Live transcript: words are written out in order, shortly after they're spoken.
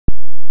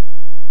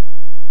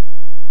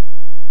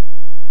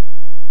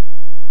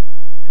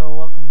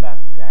Welcome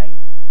back,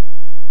 guys.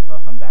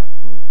 Welcome back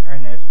to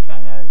Ernest's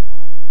channel,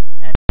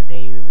 and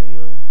today we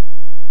will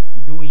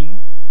be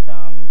doing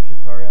some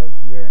tutorial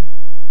here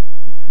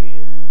which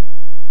will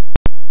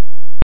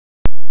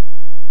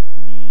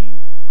be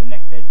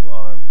connected to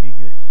our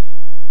previous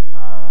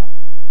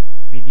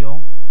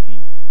video, which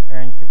is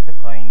earn crypto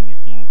coin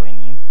using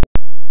coinimp.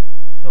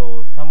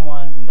 So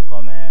someone in the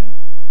comment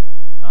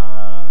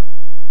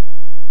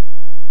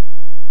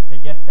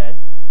suggested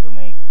to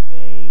make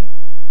a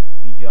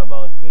video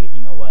about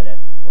creating a wallet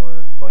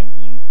for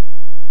coinimp.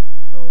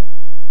 So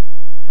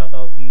shout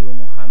out to you,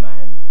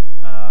 Muhammad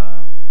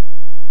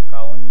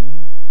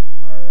Kaunin,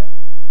 or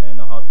I don't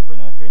know how to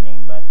pronounce your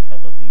name, but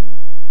shout out to you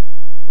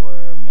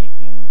for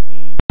making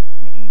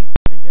this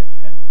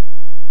suggestion.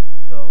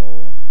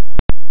 So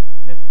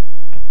let's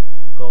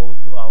go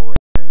to our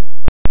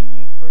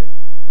coinimp first.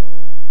 So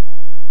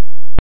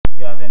if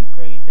you haven't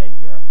created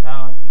your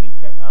account, you can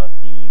check out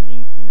the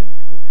link in the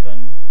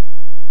description.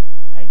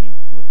 I did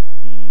put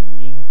the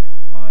link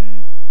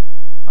on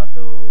how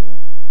to,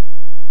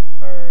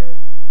 or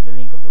the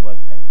link of the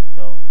website.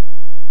 So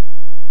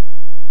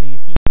you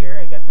see here,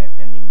 I got my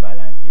pending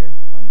balance here,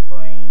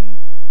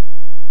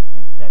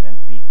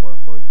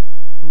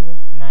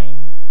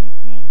 1.73442.9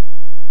 Mintme.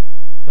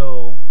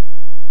 So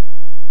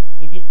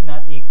it is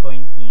not a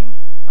coinimp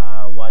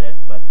wallet,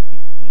 but it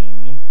is a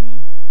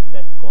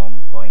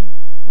Mintme.com coin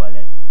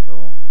wallet.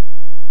 So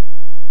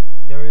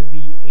there will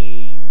be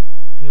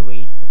three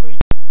ways to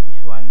create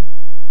this one,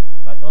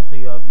 but also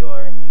you have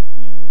your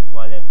Mintme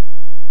wallet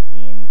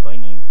in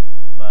coinimp.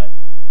 But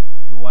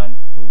you want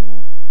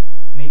to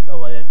make a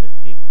wallet to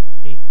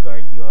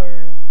safeguard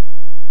your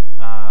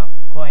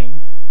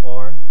coins,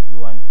 or you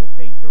want to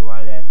create your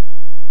wallet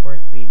for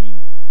trading.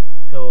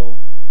 So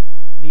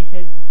they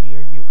said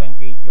here you can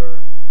create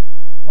your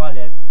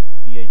wallet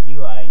via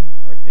GUI,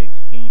 or to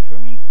exchange your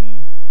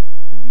Mintme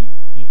to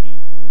BTC,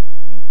 use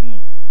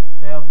Mintme.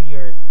 So I have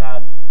your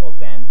tabs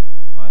open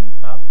on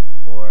top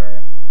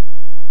for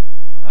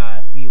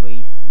three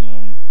ways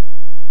in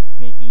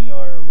making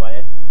your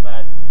wallet,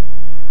 but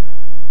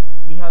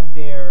they have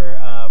their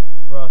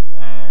pros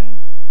and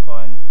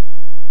cons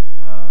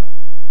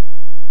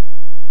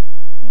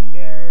in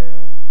their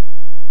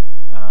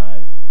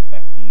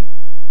respective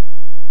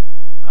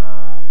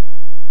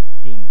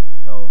thing.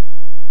 So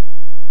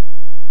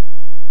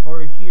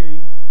for here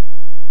you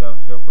have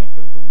 0.02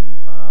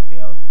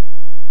 payout,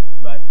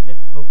 but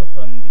let's focus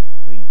on these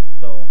three.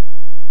 So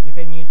you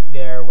can use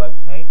their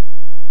website,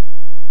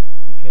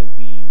 which will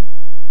be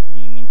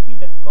the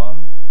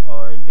mintme.com,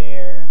 or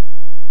their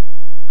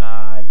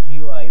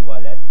GUI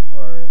wallet,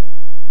 or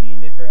the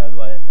literal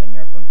wallet on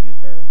your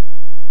computer,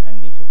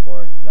 and they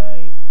support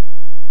like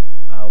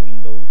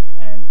Windows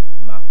and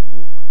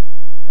MacBook.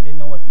 I don't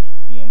know what this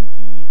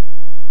DMG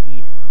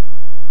is,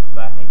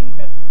 but I think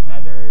that's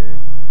another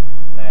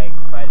like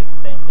file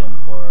extension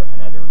for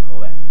another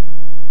OS,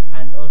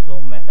 and also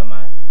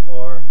MetaMask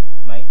or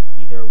my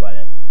Ether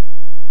wallet.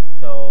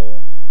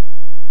 So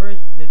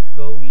first, let's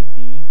go with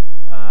the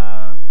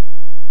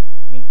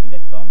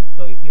mintme.com.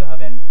 So if you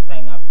haven't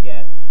signed up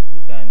yet,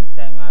 you can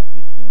sign up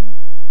using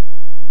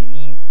the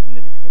link in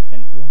the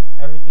description too.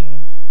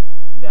 Everything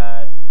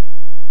that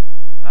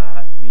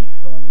has been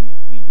shown in this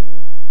video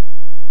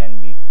can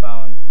be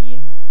found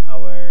in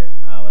our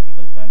what you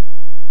call this one,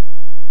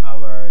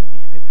 our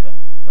description.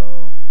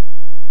 So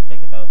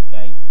check it out,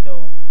 guys.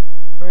 So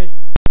first,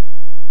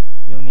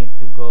 you'll need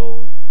to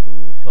go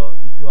to, so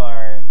if you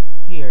are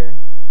here,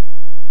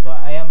 so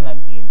I am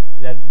logged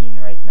in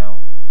right now.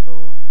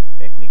 So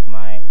if I click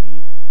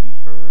this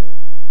user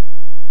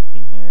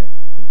thing here,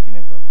 you could see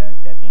my profile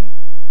setting.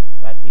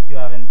 But if you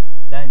haven't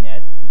done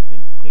yet, you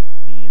could click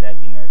the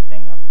login or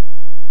sign up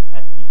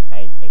at this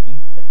side. I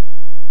think that's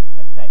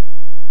that side.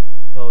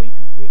 So you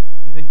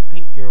could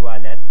click your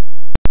wallet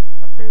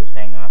after you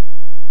sign up,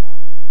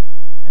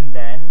 and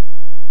then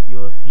you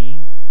will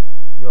see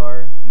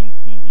your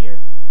Mintme here.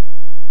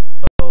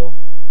 So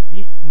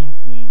this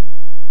Mintme,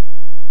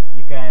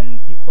 you can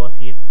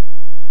deposit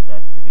so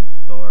that you can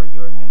store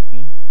your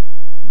Mintme,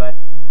 but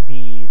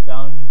the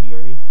down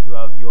here is you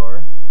have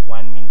your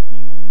 1 Mintme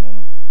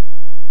minimum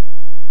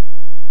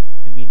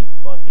to be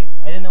deposit.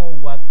 I don't know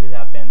what will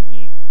happen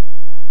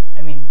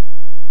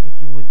if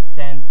you would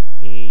send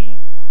a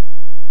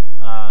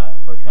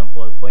for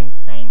example 0.9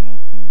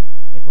 Mintme,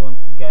 it won't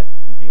get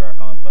into your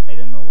account, but I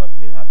don't know what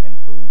will happen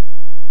to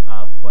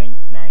 0.9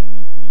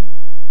 Mintme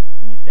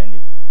when you send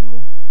it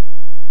to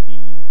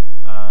the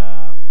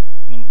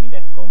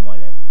Mintme.com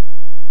wallet.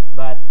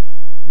 But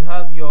you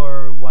have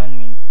your 1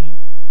 Mintme,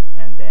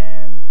 and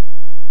then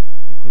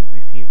you could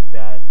receive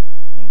that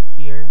in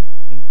here.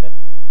 I think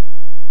that's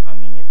a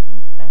minute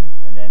instance,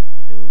 and then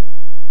it will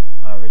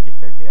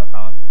register to your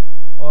account,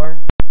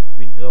 or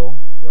withdraw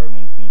your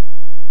Mintme.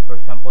 For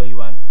example, you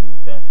want to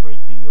transfer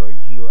it to your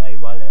GUI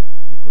wallet,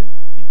 you could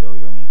withdraw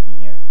your Mintme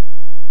here.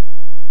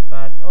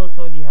 But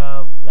also they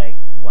have like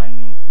 1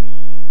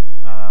 Mintme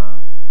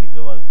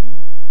withdrawal fee,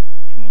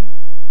 which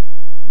means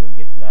you'll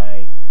get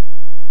like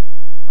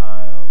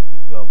if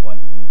you have 1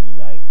 Mintme,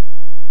 like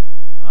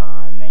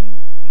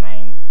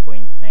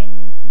 9.9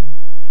 Mintme,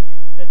 which is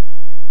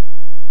that's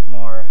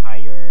more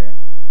higher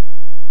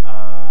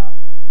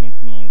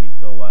Mintme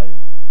withdrawal.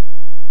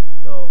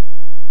 So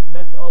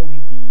that's all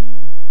with the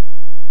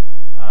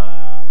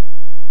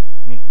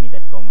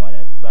Mintme.com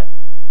wallet. But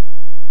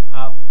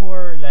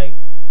for like,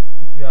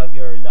 if you have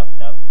your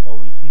laptop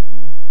always with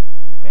you,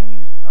 you can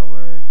use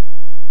our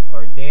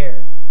or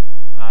their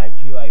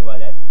GUI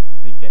wallet.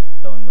 You could just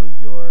download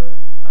your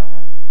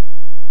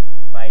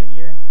file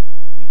here,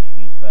 which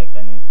is like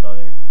an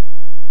installer.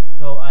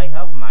 So I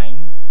have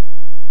mine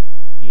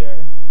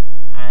here,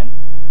 and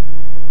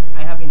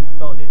I have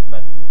installed it,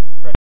 but let's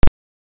try to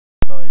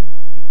install.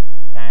 It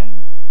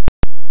can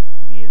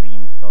be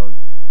reinstalled.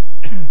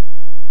 Because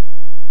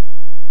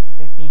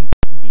I think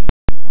the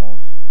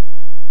most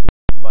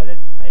wallet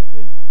I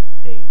could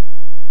say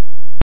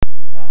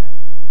that,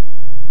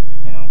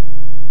 you know,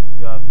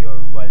 you have your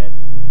wallet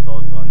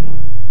installed on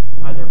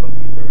other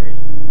computers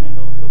and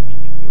also be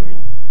secured.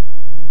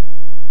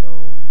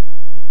 So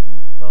it is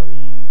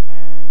installing,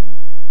 and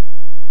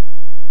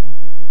I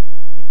think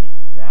it is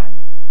done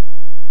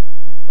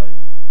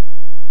installing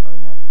or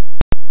not.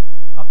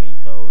 Okay,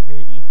 so here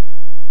it is.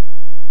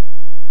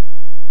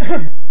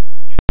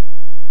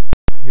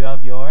 You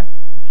have your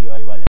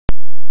GUI wallet,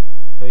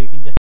 so you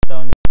can just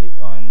download it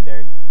on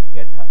their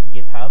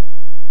GitHub.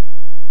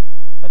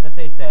 But as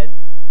I said,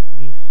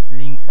 these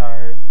links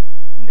are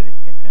in the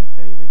description,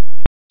 so you could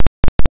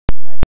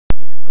like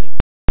just click.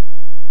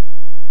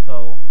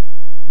 So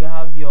you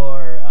have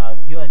your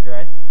view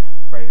address,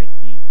 private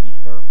key, key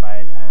store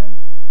file, and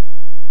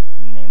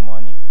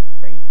mnemonic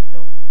phrase.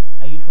 So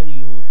I usually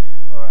use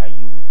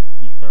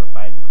key store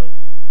file because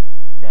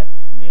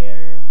that's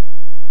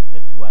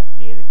what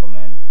they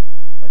recommend.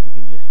 But you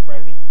could use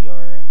private key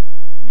or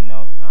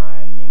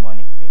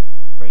mnemonic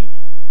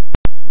phrase.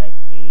 It's like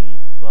a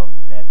 12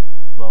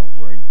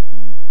 word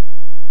thing.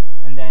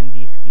 And then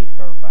these key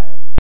store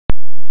files.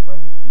 This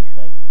private key is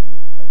like your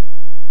private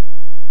key.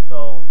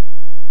 So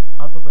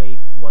how to create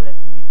wallet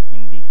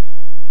in this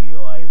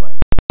GUI wallet?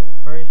 So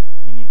first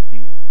you need to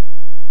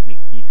click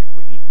this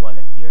create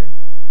wallet here.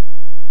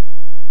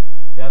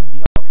 You have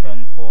the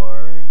option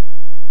for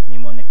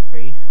mnemonic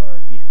phrase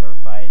or key store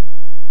file.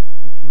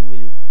 If you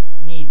will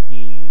need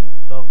the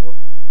 12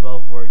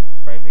 word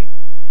private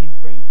seed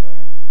phrase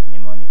or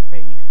mnemonic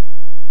phrase,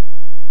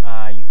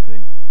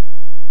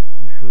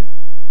 you should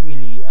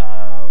really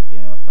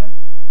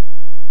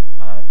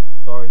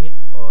store it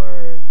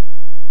or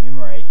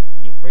memorize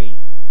the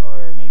phrase,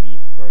 or maybe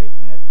store it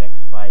in a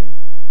text file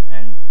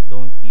and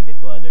don't give it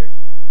to others,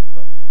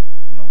 because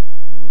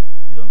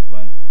you don't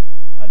want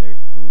others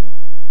to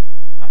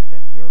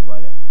access your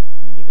wallet.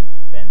 Maybe they could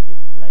spend it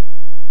like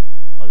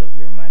all of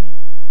your money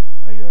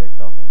or your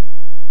token.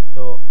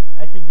 So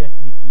I suggest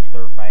the key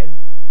store file,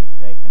 which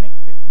is like an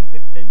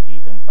encrypted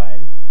JSON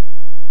file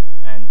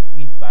and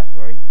with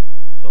password.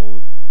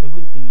 So the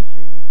good thing is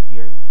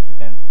here is you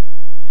can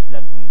just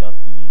log in without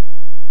the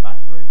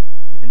password.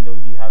 Even though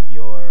you have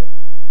your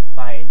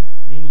file,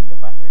 they need the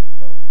password.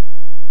 So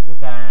you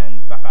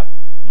can backup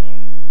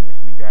in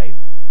USB drive,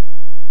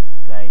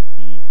 just like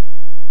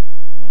this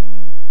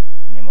in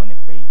mnemonic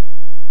phrase.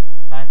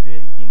 Can't be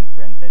written,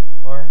 printed,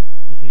 or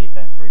easily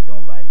transferred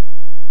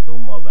to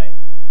mobile.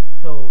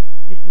 So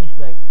this thing is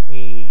like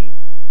a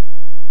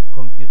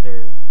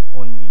computer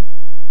only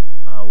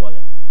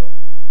wallet. So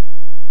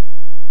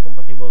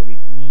compatible with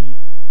me,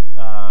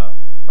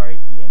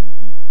 Parity, and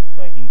Git.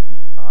 So I think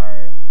these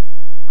are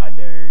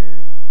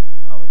other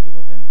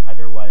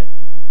other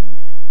wallets you could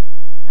use.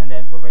 And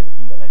then provide a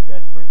single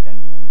address for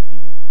sending and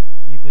receiving.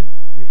 So you could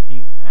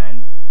receive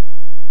and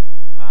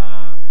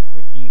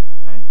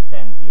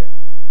send here.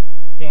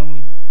 Same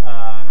with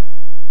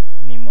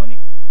mnemonic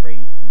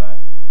phrase, but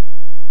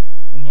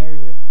in here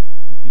you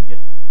could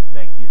just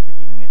like use it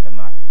in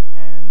MetaMask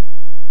and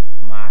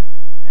Mask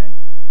and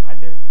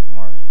other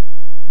more.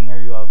 In here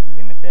you have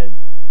limited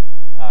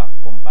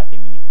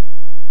compatibility.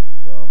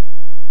 So,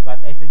 but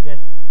I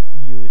suggest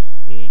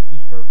use a key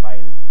store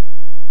file.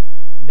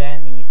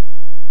 Then is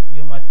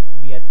you must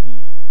be at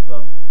least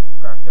 12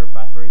 character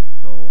password.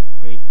 So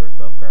create your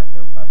 12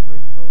 character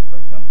password. So for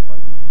example,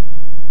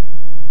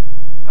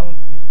 I won't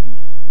use this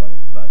wallet,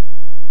 but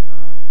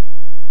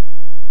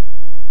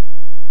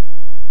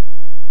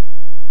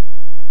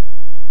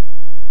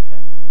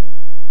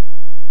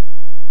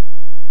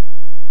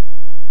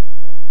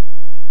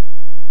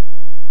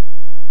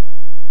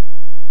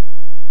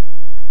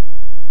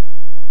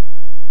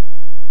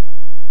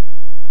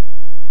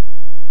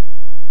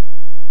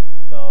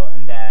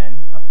and then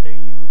after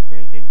you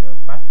created your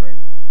password,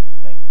 just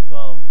like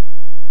 12,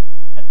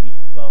 at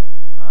least 12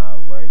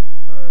 word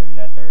or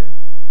letter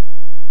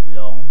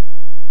long.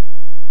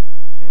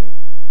 So you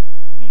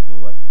need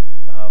to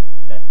have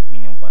that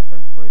minimum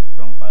password for a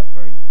strong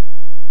password,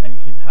 and you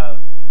should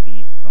have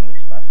the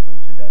strongest password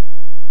so that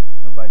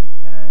nobody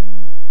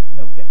can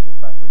guess your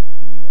password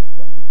easily, like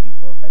 1 2 3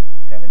 4 5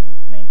 6 7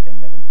 8 9 10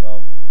 11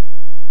 12.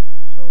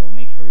 So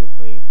make sure you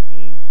create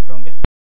a strongest